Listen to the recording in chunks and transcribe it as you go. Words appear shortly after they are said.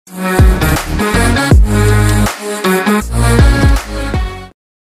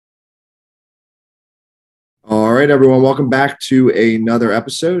right, everyone. Welcome back to another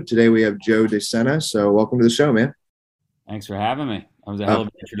episode. Today we have Joe Desena. So welcome to the show, man. Thanks for having me. That was a hell of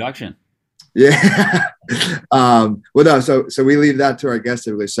an introduction. Yeah. Well, no, so we leave that to our guests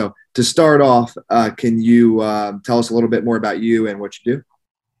typically. So to start off, can you tell us a little bit more about you and what you do?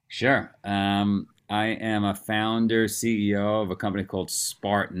 Sure. I am a founder, CEO of a company called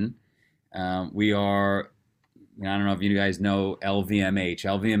Spartan. We are, I don't know if you guys know LVMH.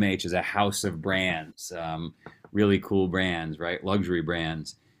 LVMH is a house of brands, really cool brands, right? Luxury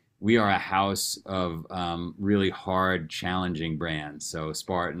brands. We are a house of really hard, challenging brands. So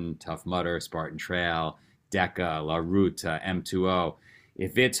Spartan, Tough Mudder, Spartan Trail, Deca, La Ruta, M2O.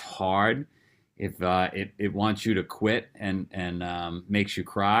 If it's hard, if it wants you to quit and makes you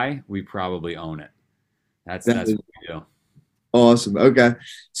cry, we probably own it. That That's is what we do. awesome. Okay.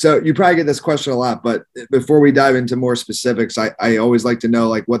 So you probably get this question a lot, but before we dive into more specifics, I always like to know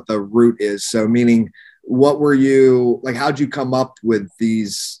like what the root is. So meaning what were you like, how'd you come up with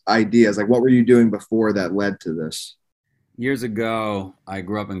these ideas? Like what were you doing before that led to this? Years ago, I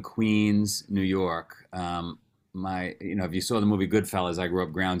grew up in Queens, New York. If you saw the movie Goodfellas, I grew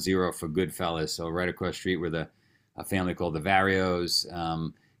up ground zero for Goodfellas. So right across the street were a family called the Varios.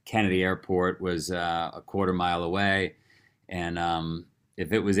 Kennedy Airport was a quarter mile away. And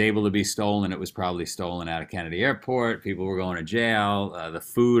if it was able to be stolen, it was probably stolen out of Kennedy Airport. People were going to jail. The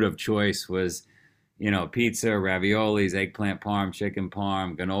food of choice was, pizza, raviolis, eggplant parm, chicken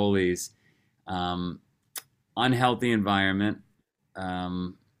parm, cannolis. Um, Unhealthy environment,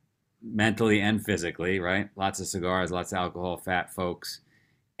 um, mentally and physically, right? Lots of cigars, lots of alcohol, fat folks.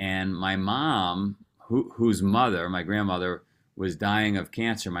 And my mom, whose mother, my grandmother, was dying of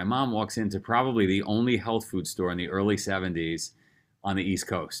cancer. My mom walks into probably the only health food store in the early 70s on the East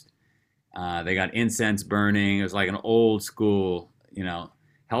Coast. They got incense burning. It was like an old school,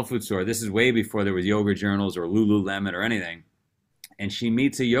 health food store. This is way before there was yoga journals or Lululemon or anything. And she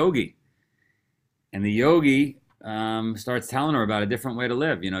meets a yogi. And the yogi starts telling her about a different way to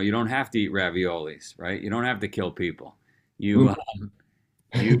live. You don't have to eat raviolis, right? You don't have to kill people. You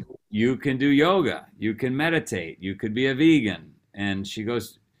Mm. you can do yoga. You can meditate. You could be a vegan. And she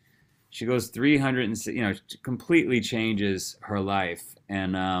goes 300 and completely changes her life.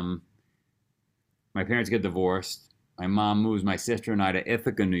 And my parents get divorced. My mom moves my sister and I to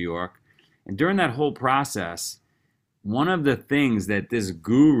Ithaca, New York. And during that whole process, one of the things that this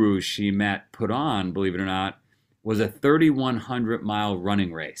guru she met put on, believe it or not, was a 3,100-mile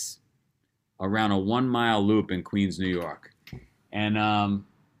running race around a 1 mile loop in Queens, New York. And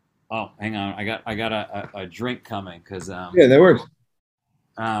oh, hang on, I got a drink coming because Yeah, that works.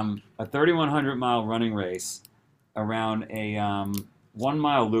 a 3,100-mile running race around a 1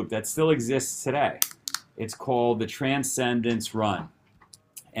 mile loop that still exists today. It's called the Transcendence Run,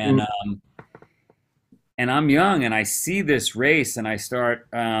 and Mm. I'm young and I see this race and I start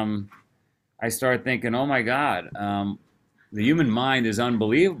thinking, oh my God, the human mind is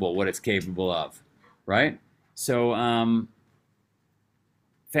unbelievable what it's capable of, right? So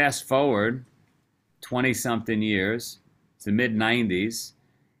fast forward 20 something years, it's the mid 90s,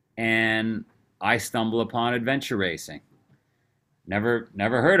 and I stumble upon adventure racing. Never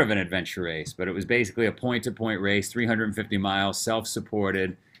heard of an adventure race, but it was basically a point to point race, 350 miles, self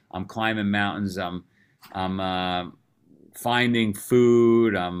supported. I'm climbing mountains. I'm finding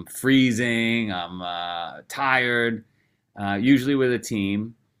food. I'm freezing. I'm tired, usually with a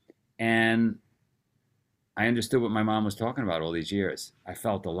team. And I understood what my mom was talking about all these years. I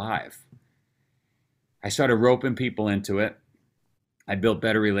felt alive. I started roping people into it. I built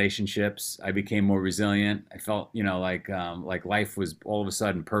better relationships. I became more resilient. I felt, like life was all of a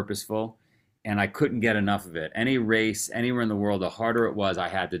sudden purposeful, and I couldn't get enough of it. Any race, anywhere in the world, the harder it was, I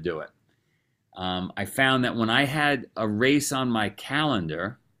had to do it. I found that when I had a race on my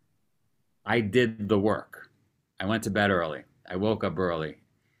calendar, I did the work. I went to bed early. I woke up early.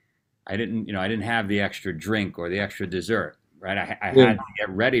 I didn't have the extra drink or the extra dessert, right? I Yeah. had to get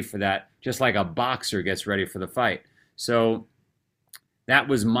ready for that, just like a boxer gets ready for the fight. So that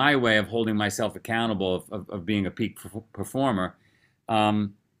was my way of holding myself accountable of being a peak performer.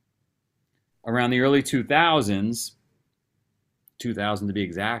 Um, Around the early 2000s, 2000 to be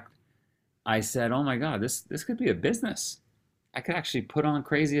exact, I said, "Oh my God, this could be a business. I could actually put on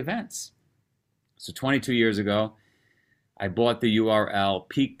crazy events." So 22 years ago, I bought the URL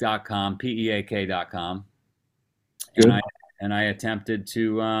peak.com, peak.com, and Good. I attempted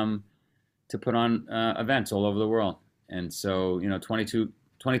to put on events all over the world. And so,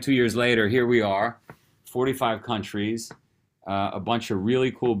 22 years later, here we are, 45 countries, a bunch of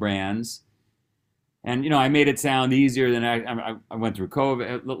really cool brands. And I made it sound easier than I went through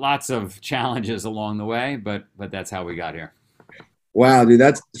COVID, lots of challenges along the way, but that's how we got here. Wow, dude,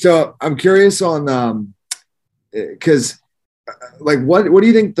 that's so. I'm curious on because like what do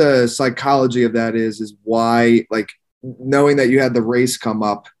you think the psychology of that is why, like, knowing that you had the race come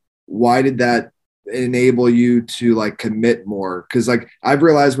up, why did that enable you to like commit more? Because like I've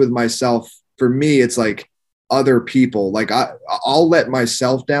realized with myself, for me it's like other people, like I'll let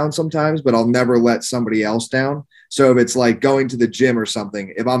myself down sometimes, but I'll never let somebody else down. So if it's like going to the gym or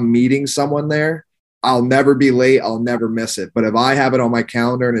something, if I'm meeting someone there, I'll never be late, I'll never miss it. But if I have it on my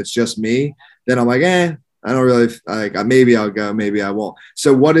calendar and it's just me, then I'm like, I don't really like, maybe I'll go, maybe I won't.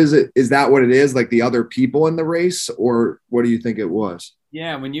 So what is it? Is that what it is? Like the other people in the race, or what do you think it was?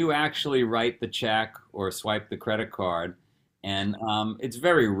 Yeah, when you actually write the check or swipe the credit card, and it's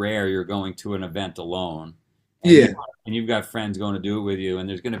very rare you're going to an event alone, and Yeah. you've got friends going to do it with you, and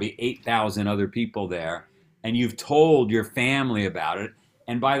there's going to be 8,000 other people there, and you've told your family about it.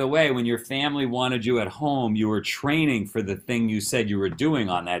 And by the way, when your family wanted you at home, you were training for the thing you said you were doing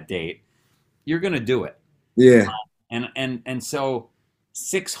on that date. You're going to do it. Yeah. And so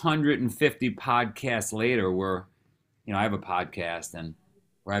 650 podcasts later, I have a podcast and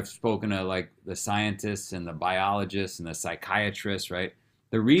where I've spoken to like the scientists and the biologists and the psychiatrists, right?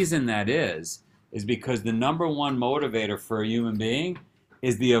 The reason that is because the number one motivator for a human being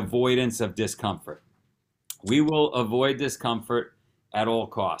is the avoidance of discomfort. We will avoid discomfort at all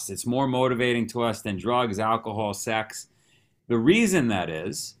costs. It's more motivating to us than drugs, alcohol, sex. The reason that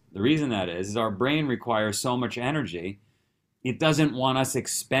is our brain requires so much energy. It doesn't want us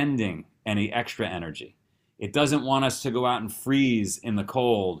expending any extra energy. It doesn't want us to go out and freeze in the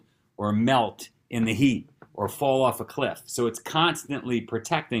cold or melt in the heat or fall off a cliff. So it's constantly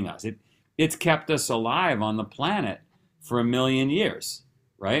protecting us. It's kept us alive on the planet for 1 million years,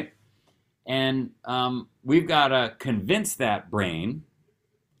 right? And we've got to convince that brain,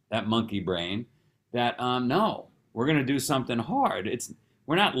 that monkey brain, that no, we're going to do something hard.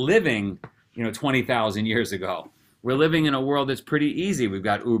 We're not living, 20,000 years ago. We're living in a world that's pretty easy. We've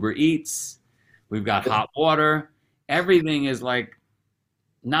got Uber Eats, we've got hot water. Everything is like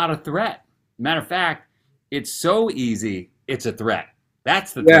not a threat. Matter of fact, it's so easy, it's a threat.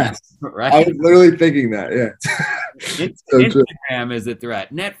 That's the threat, right? I was literally thinking that. Yeah. So Instagram true. Is a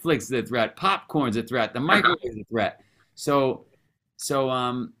threat. Netflix is a threat. Popcorn's a threat. The microwave is a threat. So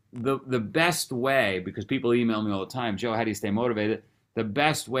the best way, because people email me all the time, Joe, how do you stay motivated? The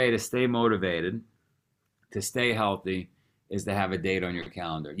best way to stay motivated, to stay healthy, is to have a date on your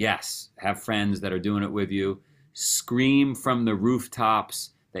calendar. Yes, have friends that are doing it with you. Scream from the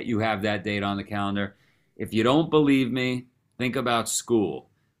rooftops that you have that date on the calendar. If you don't believe me, think about school.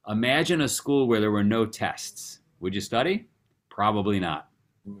 Imagine a school where there were no tests. Would you study? Probably not.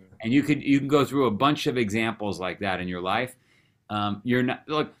 And you can go through a bunch of examples like that in your life. You're not,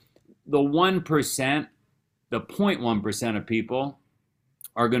 look, the 1%, the 0.1% of people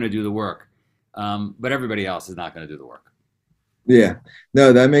are going to do the work, but everybody else is not going to do the work. Yeah,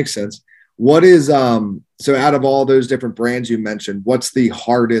 no, that makes sense. What is so out of all those different brands you mentioned, what's the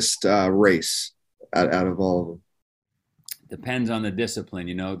hardest race out of all of them? Depends on the discipline.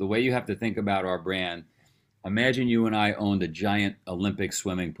 The way you have to think about our brand. Imagine you and I owned a giant Olympic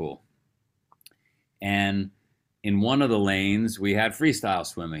swimming pool, and in one of the lanes we had freestyle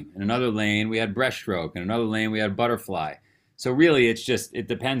swimming, in another lane we had breaststroke, in another lane we had butterfly. So really, it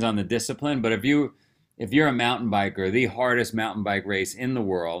depends on the discipline. But if you're a mountain biker, the hardest mountain bike race in the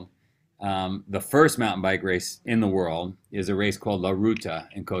world, the first mountain bike race in the world is a race called La Ruta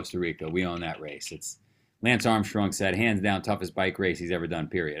in Costa Rica. We own that race. It's Lance Armstrong said, hands down, toughest bike race he's ever done,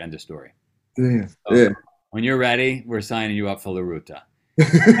 period. End of story. Yeah. So, Yeah. when you're ready, we're signing you up for La Ruta.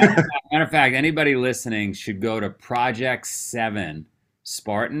 Matter of fact, anybody listening should go to Project 7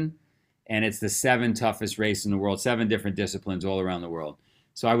 Spartan, and it's the 7 toughest race in the world, 7 different disciplines all around the world.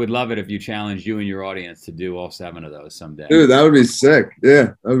 So I would love it if you challenged you and your audience to do all 7 of those someday. Dude, that would be sick.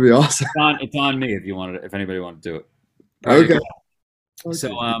 Yeah, that would be awesome. It's on me if anybody wanted to do it. Okay.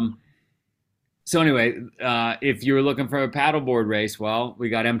 So anyway, if you were looking for a paddleboard race, well, we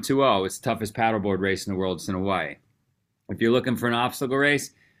got M2O. It's the toughest paddleboard race in the world. It's in Hawaii. If you're looking for an obstacle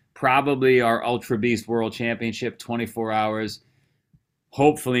race, probably our Ultra Beast World Championship, 24 hours.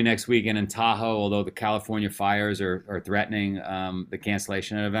 Hopefully next weekend in Tahoe, although the California fires are threatening the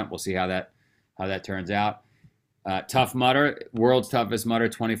cancellation of the event. We'll see how that turns out. Tough Mudder, world's toughest Mudder,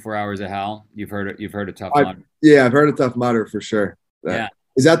 24 hours of hell. You've heard of Tough Mudder. Yeah, I've heard of Tough Mudder for sure. Yeah.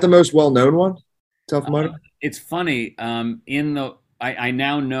 Is that the most well-known one? Tough Mudder? It's funny. I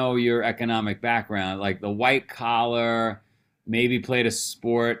now know your economic background, like the white collar, maybe played a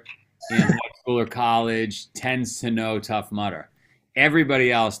sport in high school school or college tends to know Tough Mudder.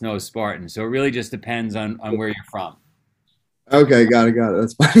 Everybody else knows Spartan. So it really just depends on where you're from. Okay, got it.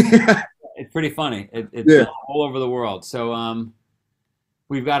 That's funny. It's pretty funny. It's Yeah. done all over the world. So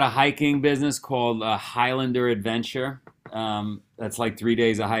we've got a hiking business called Highlander Adventure. That's like 3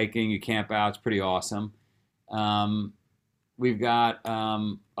 days of hiking. You camp out. It's pretty awesome. Um, we've got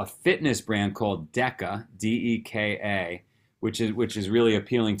a fitness brand called Deca, Deka, which is really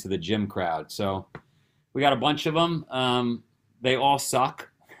appealing to the gym crowd. So we got a bunch of them. They all suck.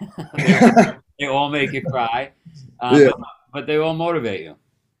 they, they all make you cry, Yeah. but they all motivate you.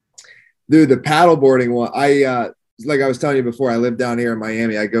 Dude, the paddleboarding one, like I was telling you before, I live down here in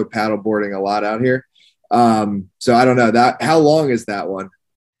Miami. I go paddleboarding a lot out here. So I don't know that. How long is that one?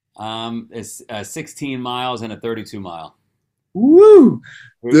 It's 16 miles and a 32 mile. Woo,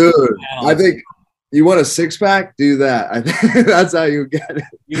 dude! I think you want a six pack. Do that. I think that's how you get it.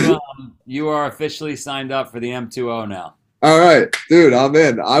 You are officially signed up for the M2O now. All right, dude, I'm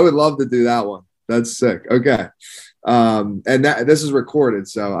in. I would love to do that one. That's sick. Okay. And this is recorded,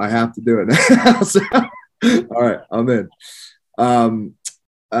 so I have to do it now. So, all right, I'm in.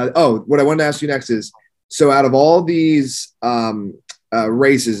 What I wanted to ask you next is, so out of all these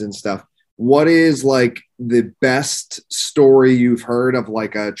races and stuff, what is like the best story you've heard of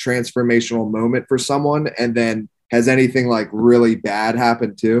like a transformational moment for someone? And then has anything like really bad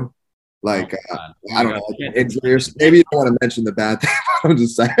happened too? Like, I don't know, like injury or maybe you don't want to mention the bad thing. I'm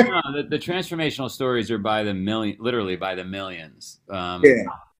just saying. No, the transformational stories are by the million, literally by the millions. Yeah.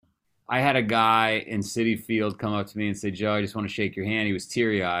 I had a guy in City Field come up to me and say, "Joe, I just want to shake your hand." He was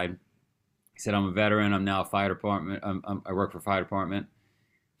teary-eyed. He said, "I'm a veteran. I'm now a fire department. I work for fire department,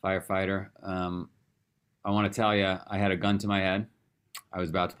 firefighter. I want to tell you, I had a gun to my head. I was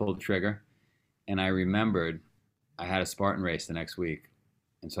about to pull the trigger, and I remembered I had a Spartan race the next week,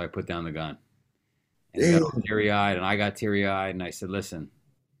 and so I put down the gun." And he got all teary-eyed, and I got teary-eyed, and I said, "Listen,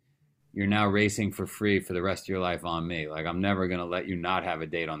 you're now racing for free for the rest of your life on me. Like, I'm never going to let you not have a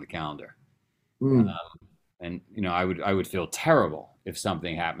date on the calendar." And I would feel terrible if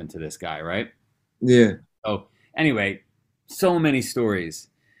something happened to this guy, right? Yeah. So anyway, so many stories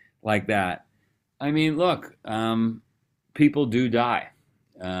like that. I mean, look, people do die.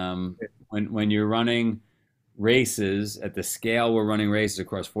 When you're running races at the scale we're running races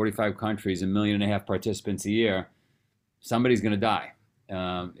across 45 countries, 1.5 million participants a year, somebody's going to die.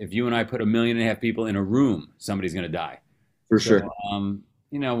 If you and I put 1.5 million people in a room, somebody's going to die. For sure.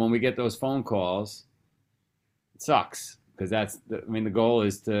 When we get those phone calls, it sucks because the goal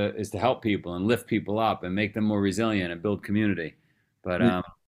is to help people and lift people up and make them more resilient and build community. But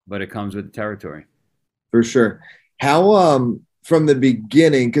it comes with the territory. For sure. How from the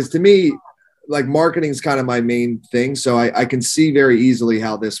beginning, because to me, like marketing is kind of my main thing. So I can see very easily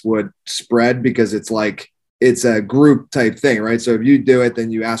how this would spread because it's like it's a group type thing, right? So if you do it,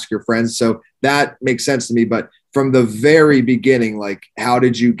 then you ask your friends. So that makes sense to me. But from the very beginning, like how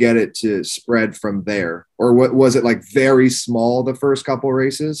did you get it to spread from there? Or what was it like very small the first couple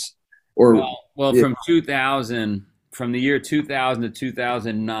races? Or well, from the year 2000 to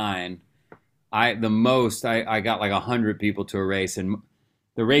 2009, I got like 100 people to a race, and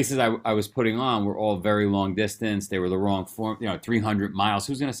the races I was putting on were all very long distance. They were the wrong form, 300 miles.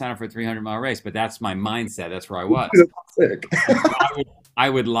 Who's going to sign up for a 300-mile race? But that's my mindset. That's where I was. sick. I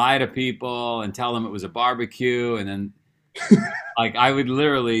would lie to people and tell them it was a barbecue, and then like I would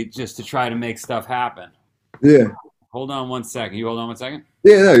literally just to try to make stuff happen. Yeah. Hold on one second. You hold on one second.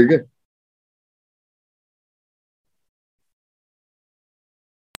 Yeah, no, you're good.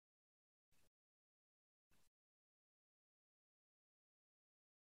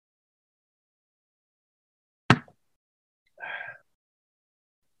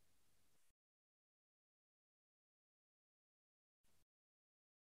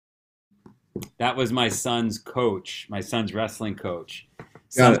 That was my son's coach, my son's wrestling coach.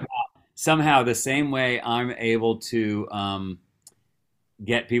 Got it. Somehow, the same way I'm able to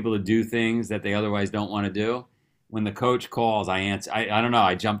get people to do things that they otherwise don't want to do, when the coach calls, I answer. I don't know.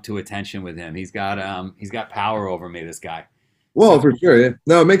 I jump to attention with him. He's got power over me. This guy. Well, for sure. Yeah.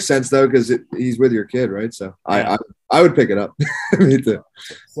 No, it makes sense though because he's with your kid, right? So Yeah. I would pick it up. Me too.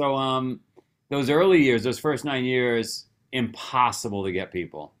 So those early years, those first 9 years, impossible to get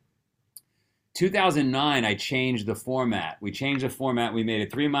people. 2009, I changed the format. We changed the format. We made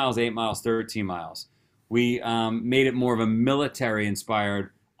it 3 miles, 8 miles, 13 miles. We made it more of a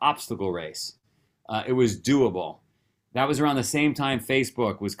military-inspired obstacle race. It was doable. That was around the same time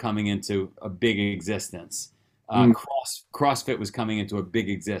Facebook was coming into a big existence. CrossFit was coming into a big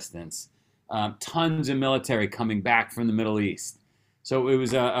existence. Tons of military coming back from the Middle East. So it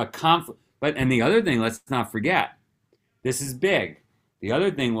was a But and the other thing, let's not forget, this is big. The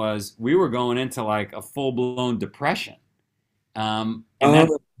other thing was we were going into like a full blown depression, um, and that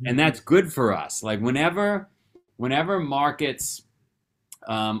Oh, and that's good for us. Like whenever markets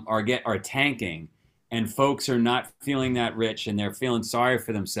are tanking, and folks are not feeling that rich and they're feeling sorry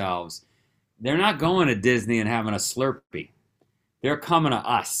for themselves, they're not going to Disney and having a Slurpee. They're coming to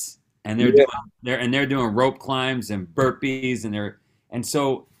us, and yeah, they're doing rope climbs and burpees, and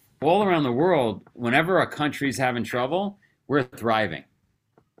so all around the world, whenever a country's having trouble, we're thriving.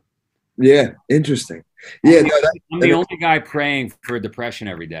 yeah, interesting. I'm Yeah, the, no, I'm the that, only guy praying for depression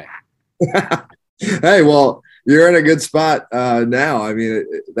every day. hey, well, you're in a good spot now. I mean,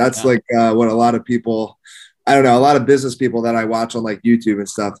 that's Yeah. like what a lot of people, I don't know, a lot of business people that I watch on like YouTube and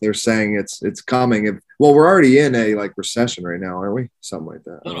stuff, they're saying it's coming. Well, we're already in a like recession right now, aren't we? Something like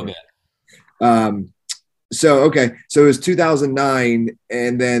that. A little bit. Um, so okay, so it was 2009,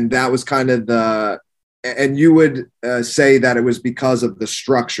 and then that was kind of and you would say that it was because of the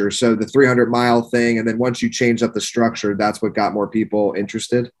structure, so the 300-mile thing, and then once you changed up the structure, that's what got more people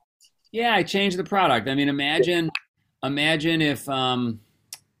interested. Yeah, I changed the product. I mean, imagine if Elon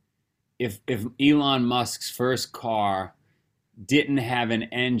Musk's first car didn't have an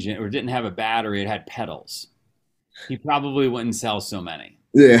engine or didn't have a battery, it had pedals. He probably wouldn't sell so many.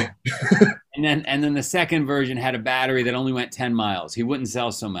 Yeah. And then the second version had a battery that only went 10 miles. He wouldn't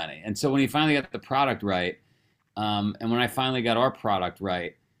sell so many. And so when he finally got the product right, and when I finally got our product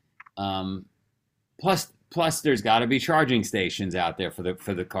right, um, plus there's got to be charging stations out there for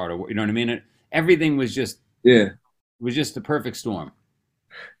the car to, you know what I mean? Everything Yeah, was just the perfect storm.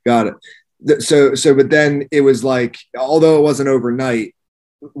 got it. So but then it was like, although it wasn't overnight,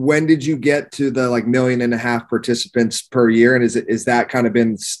 when did you get to the like 1.5 million participants per year? And is that kind of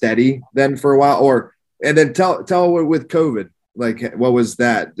been steady then for a while? Or and then tell with COVID, like what was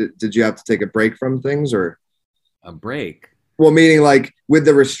that? Did you have to take a break from things or A break. well, meaning like with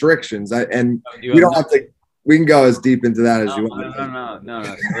the restrictions? And You you have don't no, have to, we can go as deep into that as no, you no, want. no, no,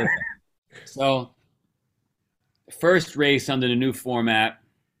 no, no. So first race under the new format,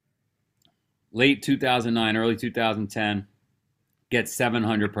 late 2009, early 2010, gets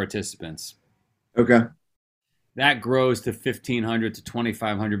 700 participants. Okay. That grows to 1,500 to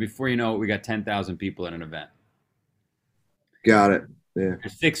 2,500. Before you know it, we got 10,000 people at an event. Got it. Yeah.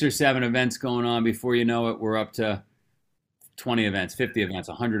 There's 6 or 7 events going on. Before you know it, we're up to 20 events, 50 events,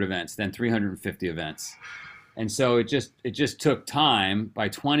 100 events, then 350 events. And so it just took time. By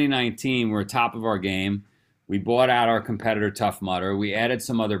 2019, we're top of our game. We bought out our competitor Tough Mudder. We added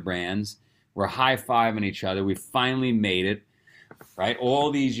some other brands. We're high-fiving each other. We finally made it, right?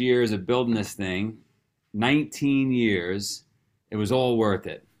 All these years of building this thing, 19 years, it was all worth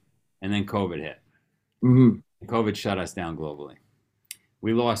it. And then COVID hit. Mm-hmm. COVID shut us down globally.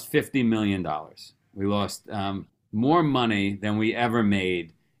 We lost $50 million. We lost more money than we ever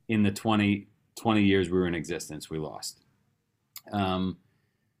made in the 20 years we were in existence. We lost.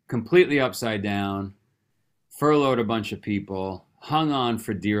 Completely upside down, furloughed a bunch of people, hung on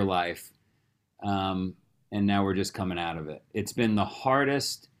for dear life, and now we're just coming out of it. It's been the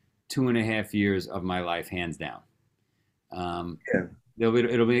hardest 2.5 years of my life, hands down. Yeah.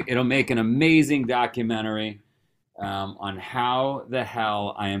 It'll make an amazing documentary on how the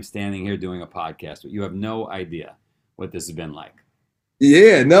hell I am standing here doing a podcast, but you have no idea what this has been like.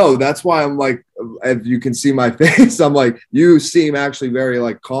 Yeah, no, that's why I'm like, if you can see my face, I'm like, you seem actually very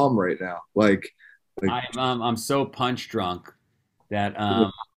like calm right now. Like I'm so punch drunk that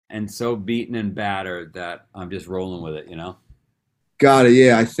and so beaten and battered that I'm just rolling with it, you know. got it.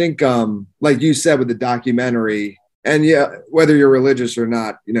 Yeah, I think like you said with the documentary, and yeah, whether you're religious or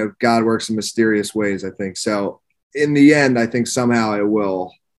not, you know, God works in mysterious ways, I think. So in the end, I think somehow it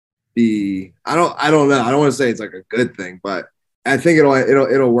will be, I don't know. I don't want to say it's like a good thing, but I think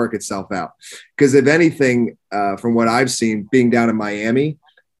it'll work itself out. Because if anything, from what I've seen, being down in Miami,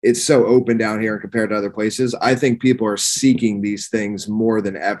 it's so open down here compared to other places. I think people are seeking these things more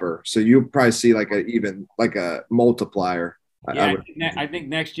than ever. So you'll probably see like a multiplier. Yeah, I think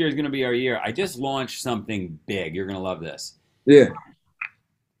next year is going to be our year. I just launched something big. You're going to love this. Yeah.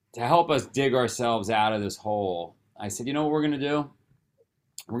 To help us dig ourselves out of this hole, I said, you know what we're going to do?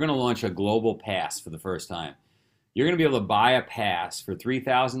 We're going to launch a global pass for the first time. You're going to be able to buy a pass for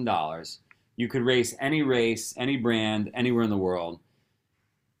 $3,000. You could race, any brand, anywhere in the world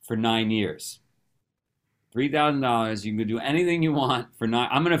for 9 years. $3,000. You can do anything you want for 9.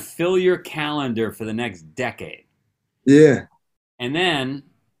 I'm going to fill your calendar for the next decade. Yeah. And then,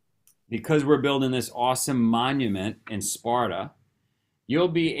 because we're building this awesome monument in Sparta, you'll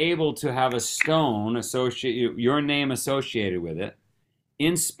be able to have a stone your name associated with it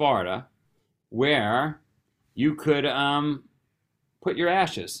in Sparta, where you could put your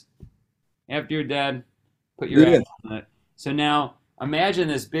ashes after you're dead. Put your Yeah. ashes on it. So now imagine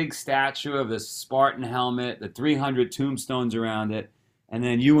this big statue of this Spartan helmet, the 300 tombstones around it, and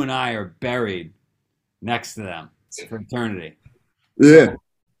then you and I are buried next to them for eternity.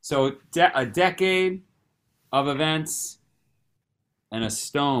 So, Yeah. a decade of events and a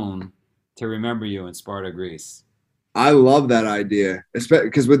stone to remember you in Sparta, Greece. I love that idea, especially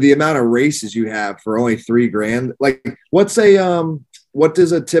because with the amount of races you have for only 3 grand, like what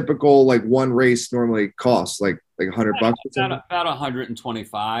does a typical like one race normally cost? Like $100 or something? About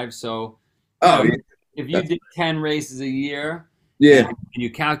 125. So, you Oh, know, yeah, if you that's, did 10 races a year and yeah,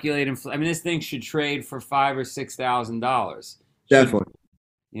 you calculate, I mean, this thing should trade for $5,000 or $6,000. definitely.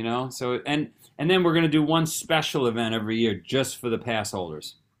 You know, so and then we're gonna do one special event every year just for the pass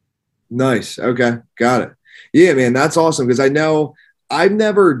holders. Nice. Okay, got it. Yeah, man, that's awesome because I know I've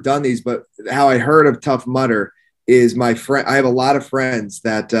never done these, but how I heard of Tough Mudder is my friend. I have a lot of friends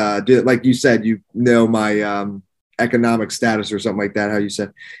that do it. Like you said, you know my economic status or something like that. How you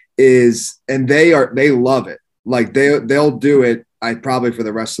said is, and they love it. Like they'll do it. I probably for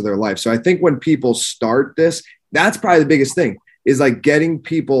the rest of their life. So I think when people start this, that's probably the biggest thing is like getting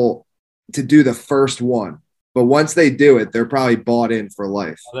people to do the first one. But once they do it, they're probably bought in for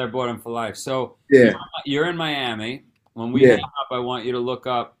life. They're bought in for life. So Yeah. you're in Miami. When we Yeah. hang up, I want you to look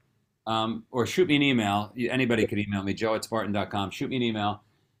up or shoot me an email. Anybody could email me, joe@spartan.com. Shoot me an email,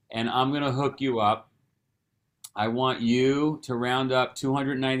 and I'm going to hook you up. I want you to round up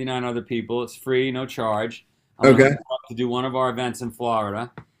 299 other people. It's free, no charge. I'm going to Okay. hook you up to do one of our events in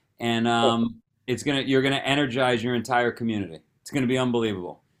Florida, and you're gonna energize your entire community. It's going to be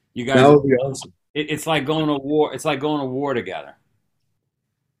unbelievable. You That guys, would be awesome. it's like going to war. It's like going to war together.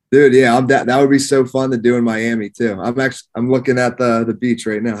 Dude, yeah, that would be so fun to do in Miami too. I'm looking at the beach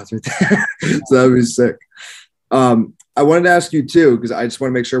right now. It's right there. So that would be sick. I wanted to ask you too, because I just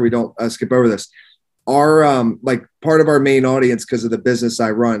want to make sure we don't skip over this. Our like part of our main audience, because of the business I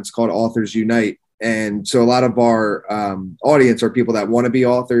run, it's called Authors Unite. And so a lot of our audience are people that want to be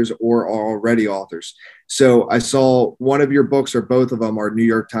authors or are already authors. So I saw one of your books or both of them are New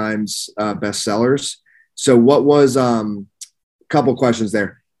York Times bestsellers. So what was couple questions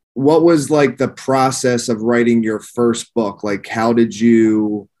there. What was like the process of writing your first book? Like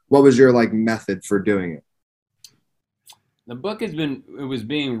what was your like method for doing it? The book it was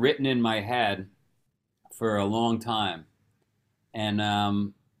being written in my head for a long time. And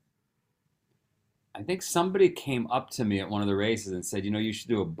I think somebody came up to me at one of the races and said, you should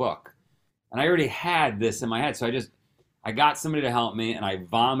do a book. And I already had this in my head. So I got somebody to help me and I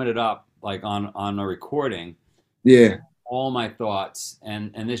vomited up like on a recording Yeah. all my thoughts.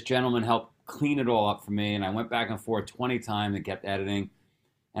 And this gentleman helped clean it all up for me. And I went back and forth 20 times and kept editing.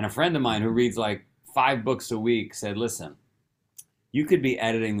 And a friend of mine who reads like 5 books a week said, listen, you could be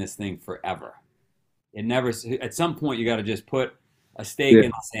editing this thing forever. At some point, you got to just put a stake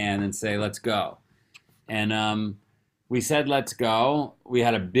in the sand and say, let's go. And we said, let's go. We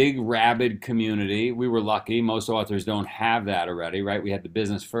had a big, rabid community. We were lucky. Most authors don't have that already, right? We had the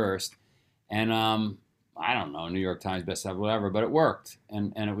business first. And I don't know, New York Times bestseller, whatever, but it worked.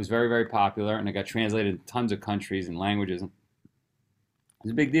 And it was very, very popular. And it got translated in tons of countries and languages. It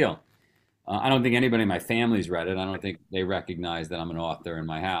was a big deal. I don't think anybody in my family's read it. I don't think they recognize that I'm an author in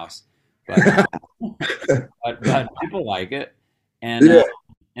my house. But, but people like it. And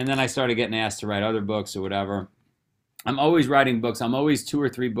and then I started getting asked to write other books or whatever. I'm always writing books. I'm always 2 or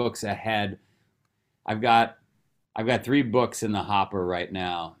 3 books ahead. I've got 3 books in the hopper right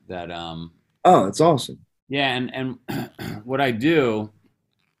now that Oh, that's awesome. yeah, and what I do,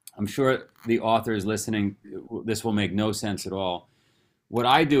 I'm sure the authors listening, this will make no sense at all. What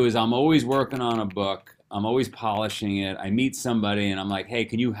I do is I'm always working on a book. I'm always polishing it. I meet somebody and I'm like, hey,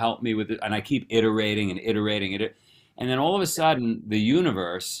 can you help me with it? And I keep iterating and iterating it. And then all of a sudden, the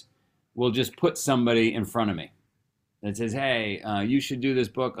universe will just put somebody in front of me that says, hey, you should do this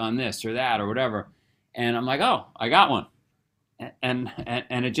book on this or that or whatever. And I'm like, oh, I got one. And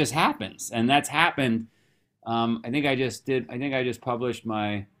it just happens. And that's happened. I think I just published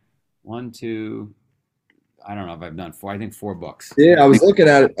my 1, 2, I don't know if I've done 4. I think 4 books. Yeah, I was looking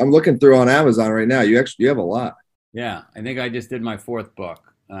at it. I'm looking through on Amazon right now. You have a lot. Yeah, I think I just did my 4th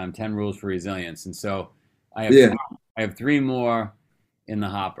book, 10 Rules for Resilience. And so I have 3 more in the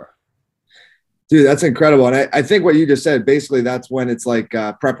hopper. Dude, that's incredible. And I think what you just said, basically that's when it's like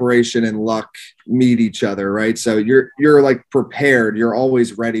preparation and luck meet each other, right? So you're like prepared. You're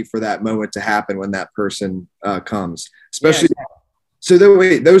always ready for that moment to happen when that person comes, especially. Yeah. So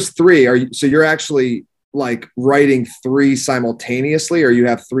wait, those 3 so you're actually like writing three simultaneously, or you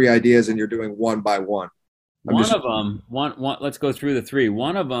have three ideas and you're doing one by one? I'm One just of them, let's go through the three.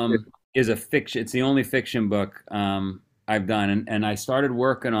 One of them is a fiction. It's the only fiction book I've done, and I started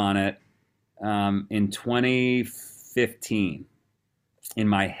working on it in 2015 in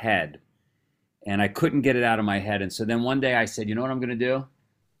my head, and I couldn't get it out of my head. And so then one day I said, you know what I'm going to do?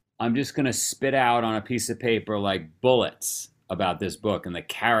 I'm just going to spit out on a piece of paper like bullets about this book and the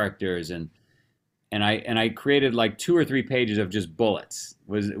characters, and I created like 2 or 3 pages of just bullets.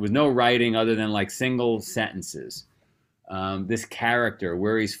 It was no writing other than like single sentences. This character,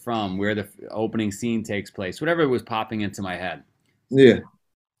 where he's from, where the opening scene takes place, whatever was popping into my head. yeah.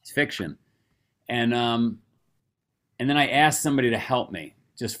 It's fiction, and then I asked somebody to help me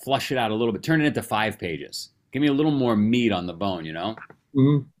just flush it out a little bit, turn it into 5 pages, give me a little more meat on the bone, you know.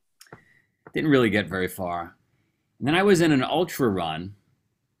 Mhm. Didn't really get very far. And then I was in an ultra run,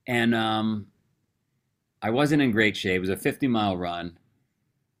 and I wasn't in great shape. It was a 50-mile run,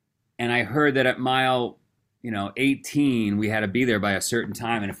 and I heard that at mile, 18, we had to be there by a certain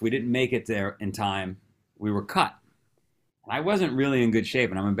time, and if we didn't make it there in time, we were cut. And I wasn't really in good shape,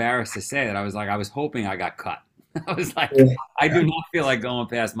 and I'm embarrassed to say that I was hoping I got cut. I was like, Yeah. I do not feel like going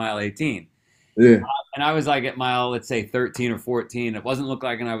past mile 18. Yeah. And I was like at mile, let's say 13 or 14. It wasn't look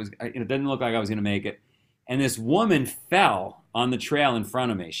like, it didn't look like I was going to make it. And this woman fell on the trail in front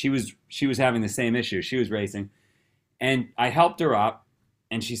of me. She was having the same issue. She was racing, and I helped her up.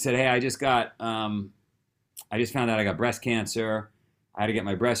 And she said, "Hey, I just found out I got breast cancer. I had to get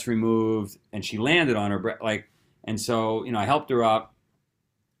my breast removed." And she landed on her and so I helped her up.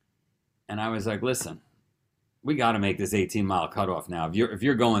 And I was like, "Listen, we got to make this 18-mile cutoff now. If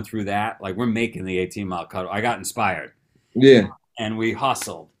you're going through that, like we're making the 18-mile cutoff." I got inspired. Yeah. And we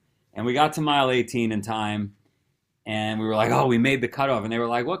hustled, and we got to mile 18 in time, and we were like, "Oh, we made the cutoff." And they were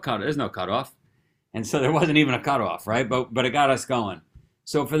like, "What cutoff? There's no cutoff." And so there wasn't even a cutoff, right? But it got us going.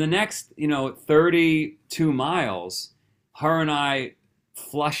 So for the next 32 miles, her and I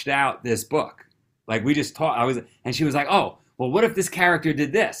flushed out this book. Like we just taught. And she was like, "Oh, well, what if this character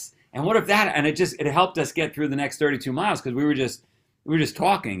did this? And what if that?" And it helped us get through the next 32 miles because we were just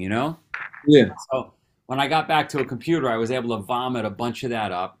talking, Yeah. So when I got back to a computer, I was able to vomit a bunch of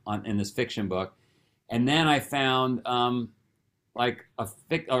that up in this fiction book. And then I found like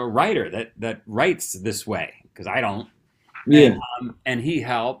a writer that writes this way, because I don't. Yeah. And he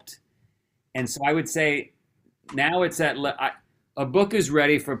helped. And so I would say now it's a book is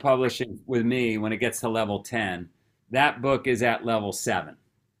ready for publishing with me when it gets to level 10. That book is at level 7.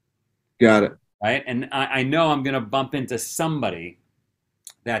 Got it. Right. And I know I'm going to bump into somebody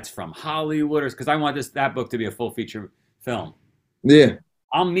that's from Hollywood, because I want that book to be a full feature film. Yeah.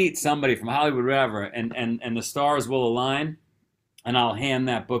 I'll meet somebody from Hollywood, whatever, and the stars will align, and I'll hand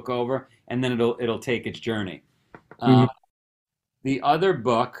that book over, and then it'll take its journey. Mhm. The other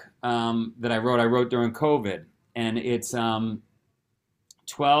book that I wrote during COVID, and it's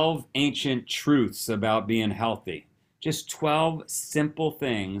 12 ancient truths about being healthy. Just 12 simple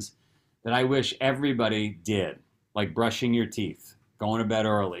things that I wish everybody did, like brushing your teeth, going to bed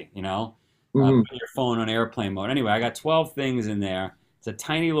early, Mhm. putting your phone on airplane mode. Anyway, I got 12 things in there. It's a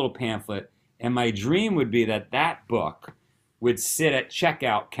tiny little pamphlet, and my dream would be that book would sit at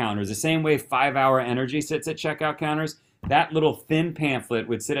checkout counters the same way 5-Hour Energy sits at checkout counters. That little thin pamphlet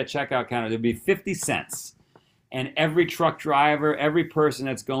would sit at checkout counters. There'd be 50 cents. And every truck driver, every person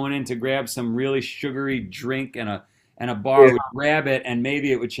that's going in to grab some really sugary drink and a bar Yeah. would grab it, and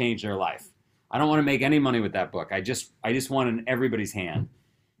maybe it would change their life. I don't want to make any money with that book. I just want it in everybody's hand.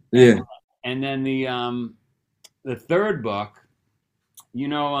 Yeah. And then the third book,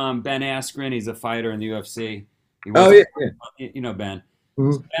 Ben Askren, he's a fighter in the UFC. He Oh was, yeah. Ben.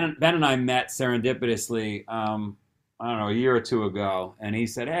 Mhm. So Ben and I met serendipitously, I don't know, a year or two ago, and he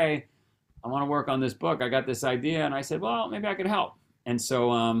said, "Hey, I want to work on this book. I got this idea." And I said, "Well, maybe I could help." And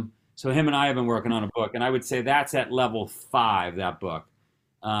so him and I have been working on a book, and I would say that's at level 5, that book.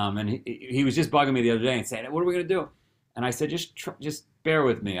 And he was just bugging me the other day and saying, "What are we gonna do?" And I said, "Just bear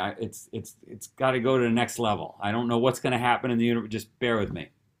with me. It's got to go to the next level. I don't know what's gonna happen in the universe. Just bear with me."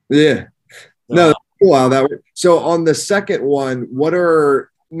 Yeah. So No, wow, so on the second one, what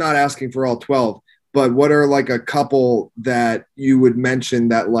are, not asking for all 12, but what are like a couple that you would mention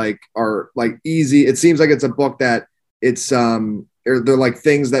that like are like easy? It seems like it's a book that it's or they're like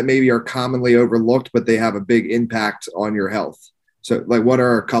things that maybe are commonly overlooked, but they have a big impact on your health. So like what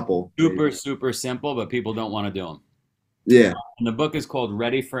are a couple? super, super simple, but people don't want to do them. Yeah. And the book is called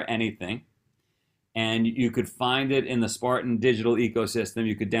Ready for Anything. And you could find it in the Spartan digital ecosystem.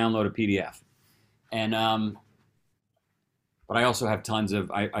 You could download a PDF. And But I also have tons of,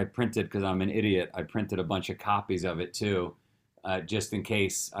 I printed, because I'm an idiot, I printed a bunch of copies of it too, just in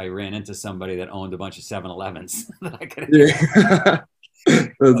case I ran into somebody that owned a bunch of 7-Elevens that I could hand.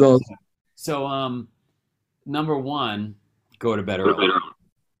 Yeah. That's awesome. So, number one, go to bed early.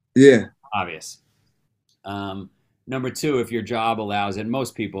 Yeah. Obvious. Number two, if your job allows it,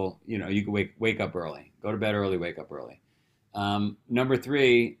 most people, you can wake up early, go to bed early, wake up early. Number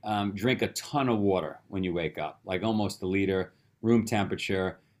three, drink a ton of water when you wake up, like almost a liter, room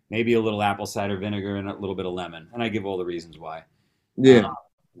temperature, maybe a little apple cider vinegar and a little bit of lemon. And I give all the reasons why. Yeah.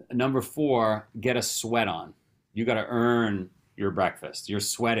 Number four, get a sweat on. You got to earn your breakfast. You're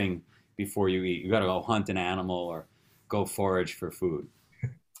sweating before you eat. You got to go hunt an animal or go forage for food.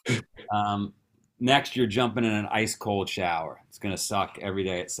 Next, you're jumping in an ice cold shower. It's going to suck every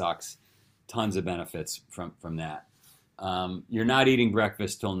day. It sucks. Tons of benefits from that. You're not eating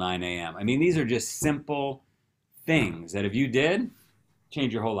breakfast till 9 a.m. I mean, these are just simple things that if you did,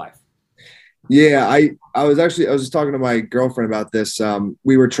 change your whole life. Yeah, I was just talking to my girlfriend about this.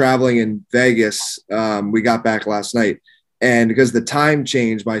 We were traveling in Vegas. We got back last night, and because the time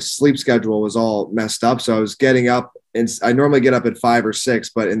changed, my sleep schedule was all messed up. So I was getting up, and I normally get up at 5 or 6,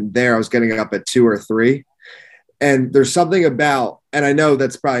 but in there I was getting up at 2 or 3. And there's something about, and I know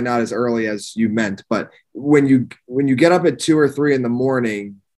that's probably not as early as you meant, but when you get up at 2 or 3 in the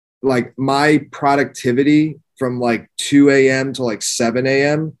morning, like my productivity from like 2 a.m. to like 7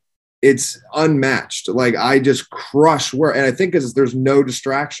 a.m., it's unmatched. Like I just crush work. And I think because there's no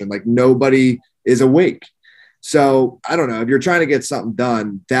distraction, like nobody is awake. So I don't know, if you're trying to get something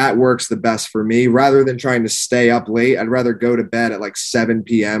done, that works the best for me rather than trying to stay up late. I'd rather go to bed at like 7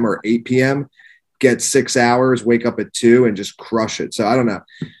 p.m. or 8 p.m., get 6 hours, wake up at 2 and just crush it. So I don't know,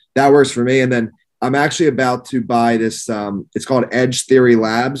 that works for me. And then I'm actually about to buy this. It's called Edge Theory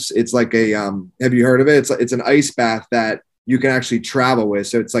Labs. It's like a, have you heard of it? It's an ice bath that you can actually travel with.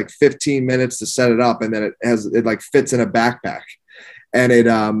 So it's like 15 minutes to set it up. And then it like fits in a backpack, and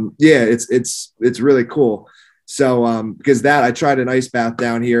it's really cool. So, because I tried an ice bath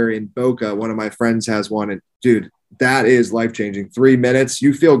down here in Boca. One of my friends has one, and dude, that is life-changing. 3 minutes.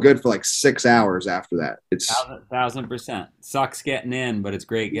 You feel good for like 6 hours after that. It's 1,000%. Sucks getting in, but it's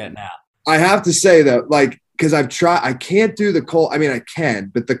great getting out. I have to say though, like, because I've tried, I can't do the cold. I mean, I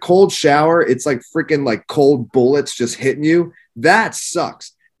can, but the cold shower, it's like freaking like cold bullets just hitting you. That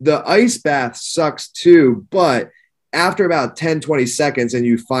sucks. The ice bath sucks too, but after about 10, 20 seconds and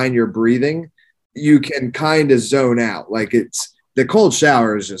you find your breathing, you can kind of zone out. Like it's the cold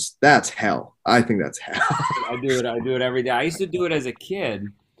shower is just, that's hell. I think that's hell. I do it every day. I used to do it as a kid.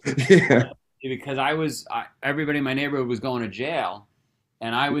 Yeah. Because everybody in my neighborhood was going to jail.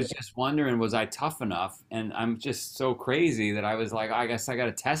 And I was just wondering, was I tough enough? And I'm just so crazy that I was like, I guess I got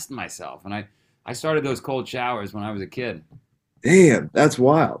to test myself. And I started those cold showers when I was a kid. Damn, that's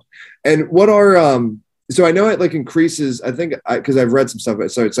wild. And what are so I know it like increases, I think because I've read some stuff,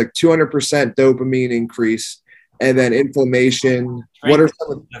 so it's like 200% dopamine increase and then inflammation. What are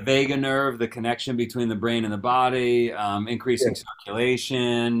some of the vagus nerve, the connection between the brain and the body, increasing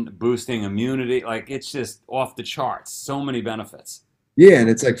circulation, boosting immunity? Like it's just off the charts. So many benefits. Yeah, and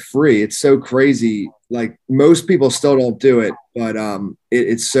it's like free. It's so crazy. Like most people still don't do it, but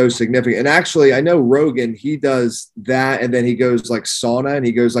it's so significant. And actually, I know Rogan, he does that, and then he goes like sauna, and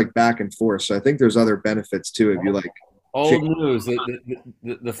he goes like back and forth. So I think there's other benefits too if you like. Old news.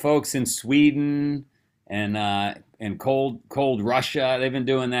 The folks in Sweden and cold Russia, they've been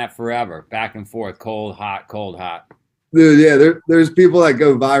doing that forever, back and forth, cold, hot, cold, hot. Dude, yeah, there's people that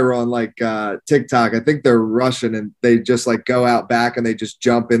go viral on like TikTok. I think they're Russian, and they just like go out back and they just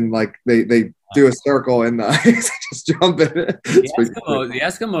jump in, like they do a circle in the ice, just jump in. The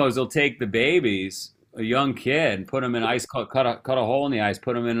Eskimos will take the babies, a young kid, and put them in ice cold, cut a hole in the ice,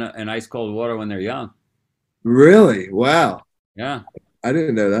 put them in ice cold water when they're young. Really? Wow. Yeah. I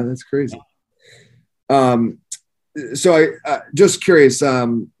didn't know that. That's crazy. So I just curious,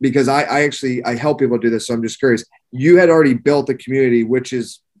 because I help people do this. So I'm just curious, you had already built a community, which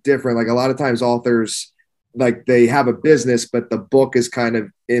is different. Like a lot of times authors, like they have a business, but the book is kind of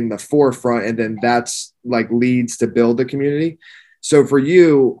in the forefront. And then that's like leads to build the community. So for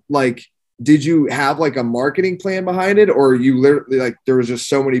you, like, did you have like a marketing plan behind it, or you literally like, there was just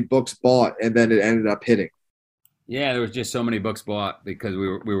so many books bought and then it ended up hitting? Yeah, there was just so many books bought because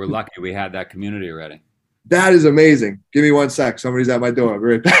we were lucky we had that community already. That is amazing. Give me 1 sec. Somebody's at my door. I'll be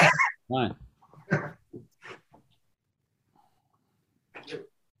right back. Fine.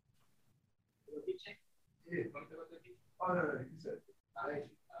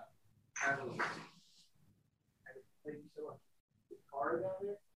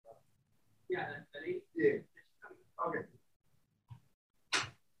 Yeah. Okay.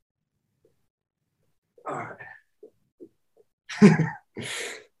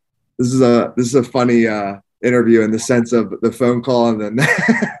 This is a funny interview in the sense of the phone call and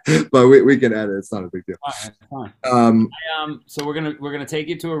then, but we can edit. It's not a big deal. Fine, fine. Um, So we're gonna take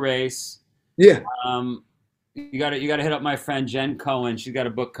you to a race. yeah, Um, you gotta hit up my friend Jen Cohen. She's got a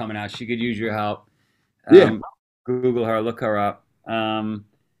book coming out. She could use your help. yeah. Google her, look her up.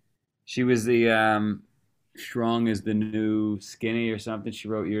 She was the Strong is the New Skinny or something she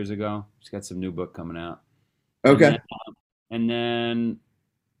wrote years ago. She's got some new book coming out. And Okay. then and then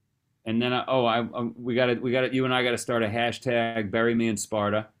and then we got to you and I got to start a hashtag bury me in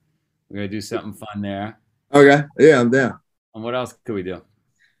Sparta. We got to do something fun there. Okay. Yeah, I'm down. And what else could we do?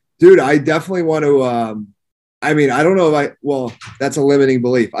 Dude, I definitely want to. I mean, I don't know if well, that's a limiting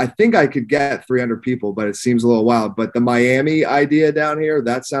belief. I think I could get 300 people, but it seems a little wild. But the Miami idea down here,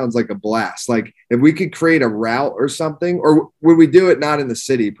 that sounds like a blast. Like if we could create a route or something, or would we do it not in the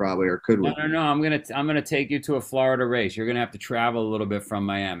city probably, or could we? No, no, no. I'm gonna take you to a Florida race. You're gonna have to travel a little bit from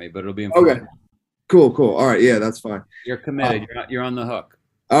Miami, but it'll be in Okay. Florida. Cool, cool. All right. Yeah, that's fine. You're Uh, committed. You're on the hook.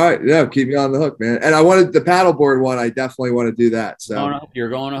 all right. Yeah, keep me on the hook, man. And I wanted the paddleboard one. I definitely want to do that. So, You're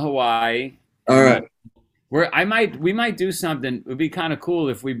going to Hawaii, all and right. we might do something. It would be kind of cool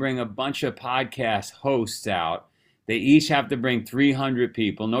if we bring a bunch of podcast hosts out. They each have to bring 300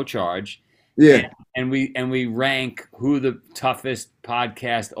 people, no charge, Yeah. and, and we rank who the toughest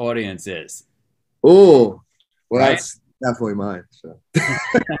podcast audience is. Oh, well, Right? that's definitely mine. So,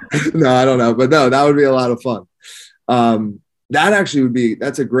 no, I don't know, but no, that would be a lot of fun. That actually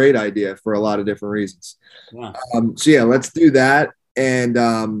that's a great idea for a lot of different reasons. Yeah. So yeah, let's do that.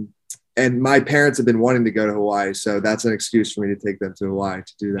 And my parents have been wanting to go to Hawaii, so that's an excuse for me to take them to Hawaii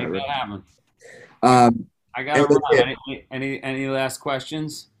to do that. Make Right? that happen. I got to And that's run. it. Any last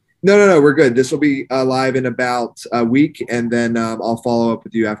questions? No, no, no, we're good. This will be live in about a week, and then I'll follow up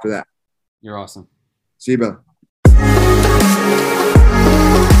with you after that. You're awesome. See you, brother.